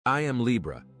I am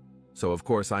Libra, so of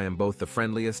course I am both the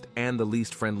friendliest and the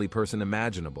least friendly person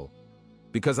imaginable.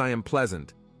 Because I am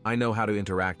pleasant, I know how to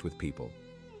interact with people.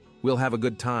 We'll have a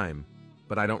good time,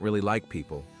 but I don't really like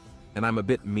people, and I'm a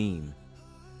bit mean.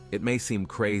 It may seem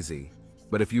crazy,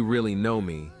 but if you really know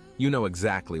me, you know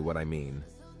exactly what I mean.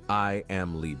 I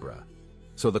am Libra.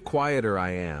 So the quieter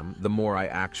I am, the more I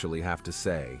actually have to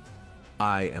say.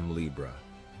 I am Libra.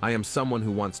 I am someone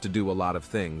who wants to do a lot of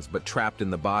things, but trapped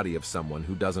in the body of someone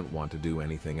who doesn't want to do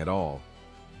anything at all.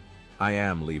 I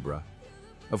am Libra.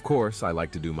 Of course, I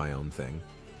like to do my own thing,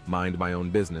 mind my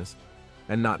own business,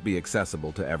 and not be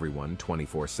accessible to everyone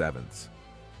 24/7.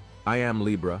 I am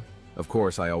Libra. Of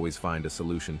course, I always find a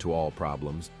solution to all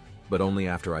problems, but only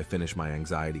after I finish my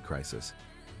anxiety crisis.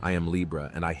 I am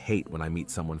Libra, and I hate when I meet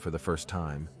someone for the first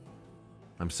time.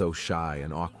 I'm so shy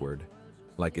and awkward.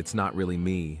 Like it's not really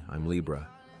me, I'm Libra.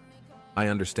 I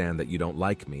understand that you don't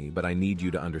like me, but I need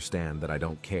you to understand that I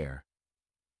don't care.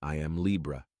 I am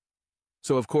Libra.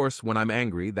 So of course, when I'm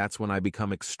angry, that's when I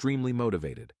become extremely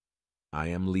motivated. I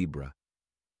am Libra.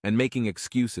 And making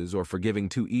excuses or forgiving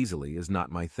too easily is not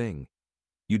my thing.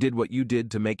 You did what you did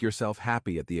to make yourself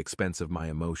happy at the expense of my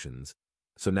emotions,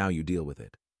 so now you deal with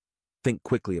it. Think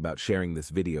quickly about sharing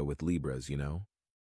this video with Libras, you know?